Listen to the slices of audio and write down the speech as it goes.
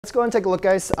Let's go and take a look,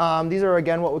 guys. These are,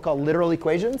 again, what we call literal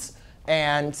equations.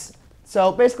 And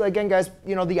so basically, again, guys,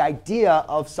 the idea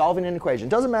of solving an equation,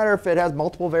 doesn't matter if it has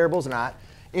multiple variables or not,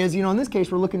 is, in this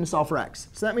case, we're looking to solve for x.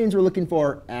 So that means we're looking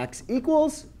for x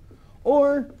equals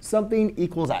or something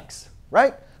equals x,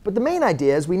 right? But the main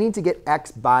idea is we need to get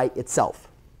x by itself,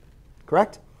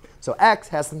 correct? So x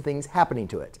has some things happening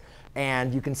to it.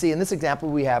 And you can see in this example,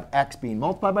 we have x being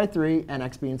multiplied by 3 and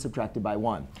x being subtracted by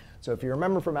 1. So if you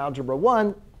remember from Algebra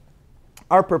 1,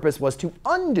 our purpose was to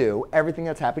undo everything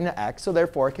that's happening to x, so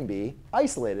therefore it can be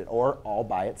isolated or all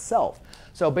by itself.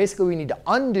 So basically, we need to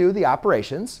undo the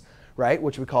operations, right,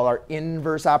 which we call our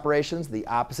inverse operations, the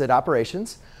opposite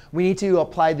operations. We need to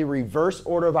apply the reverse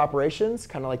order of operations,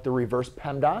 kind of like the reverse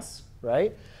PEMDAS,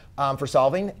 right, for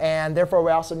solving. And therefore,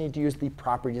 we also need to use the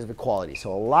properties of equality.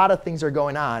 So a lot of things are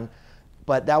going on,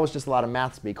 but that was just a lot of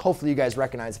math speak. Hopefully, you guys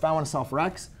recognize if I want to solve for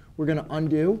x, we're going to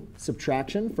undo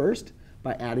subtraction first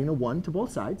by adding a 1 to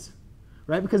both sides,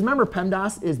 right? Because remember,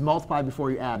 PEMDAS is multiply before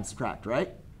you add and subtract,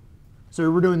 right? So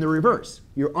we're doing the reverse.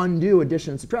 You undo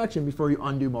addition and subtraction before you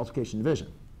undo multiplication and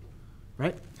division,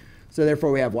 right? So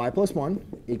therefore, we have y plus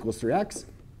 1 equals 3x.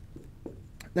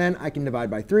 Then I can divide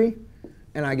by 3,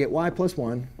 and I get y plus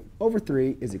 1 over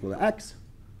 3 is equal to x.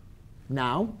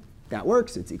 Now, that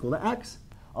works. It's equal to x.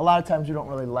 A lot of times, we don't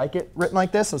really like it written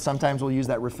like this. So sometimes we'll use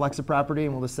that reflexive property,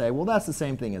 and we'll just say, well, that's the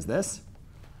same thing as this.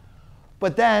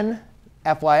 But then,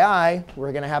 FYI,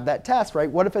 we're going to have that test, right?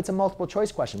 What if it's a multiple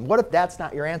choice question? What if that's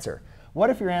not your answer? What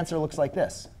if your answer looks like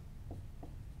this?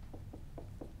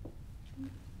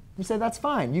 You say, that's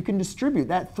fine. You can distribute.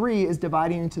 That 3 is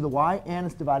dividing into the y, and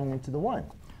it's dividing into the 1.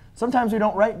 Sometimes we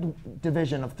don't write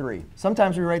division of 3.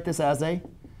 Sometimes we write this as a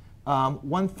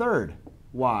 1/3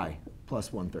 y plus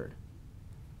 1/3.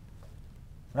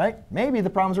 Right? Maybe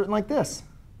the problem's written like this.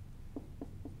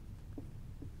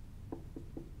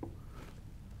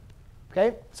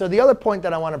 OK? So the other point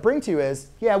that I want to bring to you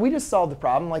is, yeah, we just solved the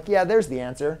problem. Like, yeah, there's the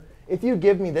answer. If you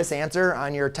give me this answer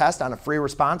on your test on a free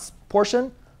response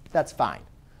portion, that's fine.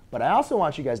 But I also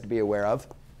want you guys to be aware of,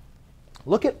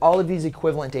 look at all of these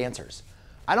equivalent answers.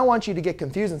 I don't want you to get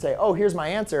confused and say, oh, here's my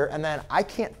answer, and then I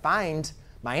can't find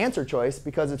my answer choice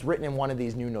because it's written in one of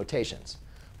these new notations.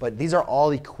 But these are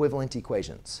all equivalent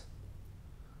equations.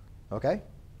 OK?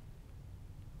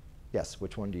 Yes,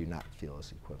 which one do you not feel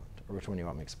is equivalent? Or which one do you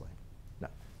want me to explain? No.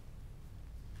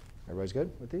 Everybody's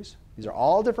good with these? These are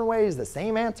all different ways the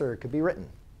same answer could be written.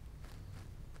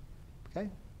 OK?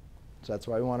 So that's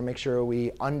why we want to make sure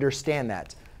we understand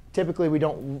that. Typically, a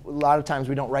lot of times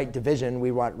we don't write division. We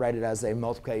write it as a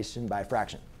multiplication by a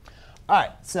fraction. All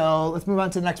right, so let's move on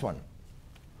to the next one.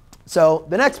 So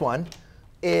the next one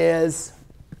is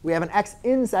we have an x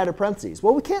inside of parentheses.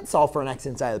 Well, we can't solve for an x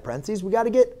inside of the parentheses. We got to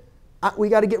get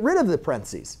rid of the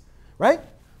parentheses, right?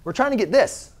 We're trying to get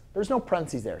this. There's no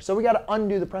parentheses there. So we got to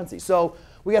undo the parentheses. So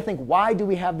we got to think, why do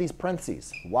we have these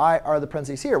parentheses? Why are the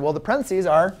parentheses here? Well, the parentheses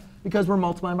are because we're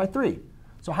multiplying by 3.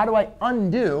 So how do I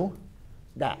undo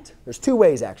that? There's two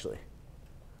ways, actually.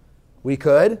 We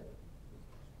could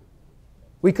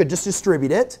just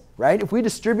distribute it, right? If we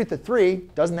distribute the 3,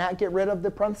 doesn't that get rid of the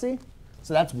parenthesis?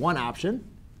 So that's one option.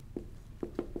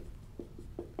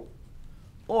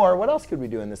 Or what else could we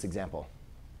do in this example?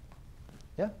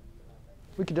 Yeah?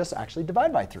 We could just actually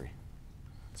divide by 3.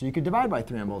 So you could divide by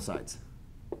 3 on both sides.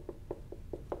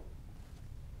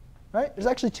 Right? There's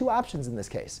actually two options in this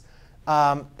case.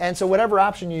 And so whatever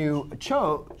option you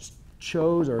chose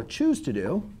or choose to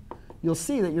do, you'll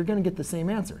see that you're going to get the same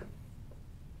answer.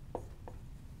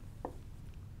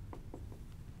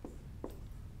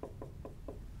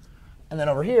 And then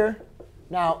over here,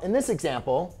 now in this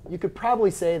example, you could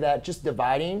probably say that just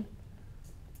dividing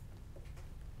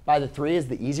by the 3 is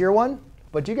the easier one.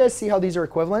 But do you guys see how these are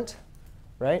equivalent?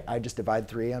 Right? I just divide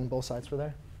 3 on both sides for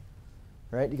there.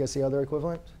 Right? Do you guys see how they're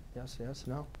equivalent? Yes, yes,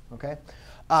 no? OK.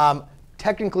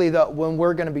 Technically, when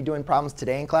we're going to be doing problems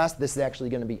today in class, this is actually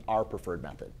going to be our preferred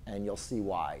method. And you'll see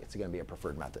why it's going to be a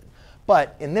preferred method.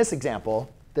 But in this example,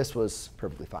 this was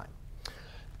perfectly fine.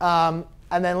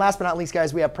 And then last but not least,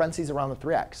 guys, we have parentheses around the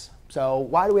 3x. So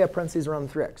why do we have parentheses around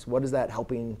the 3x? What is that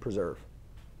helping preserve?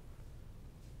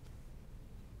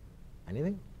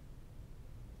 Anything?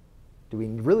 Do we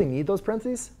really need those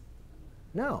parentheses?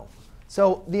 No.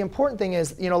 So the important thing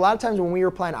is, a lot of times when we were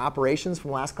applying operations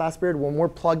from last class period, when we're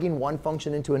plugging one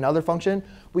function into another function,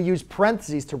 we use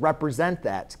parentheses to represent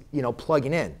that,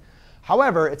 plugging in.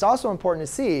 However, it's also important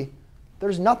to see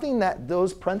there's nothing that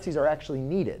those parentheses are actually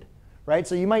needed. Right?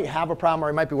 So you might have a problem, or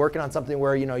you might be working on something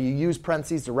where you use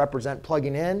parentheses to represent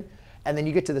plugging in, and then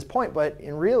you get to this point. But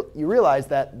you realize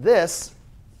that this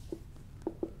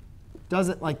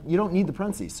doesn't, like, you don't need the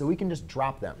parentheses, so we can just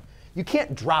drop them. You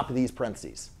can't drop these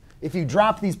parentheses. If you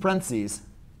drop these parentheses,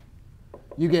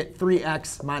 you get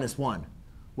 3x minus 1.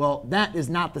 Well, that is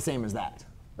not the same as that,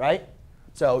 right?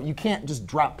 So you can't just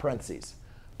drop parentheses.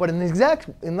 But in the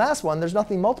last one, there's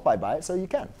nothing multiplied by it, so you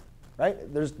can, right?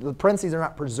 The parentheses are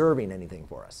not preserving anything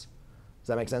for us. Does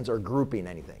that make sense? Or grouping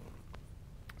anything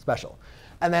special.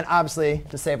 And then obviously,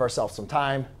 to save ourselves some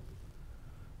time,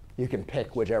 you can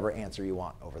pick whichever answer you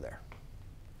want over there.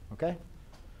 OK?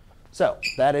 So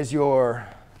that is your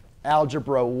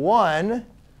Algebra 1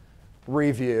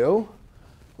 review.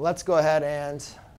 Let's go ahead and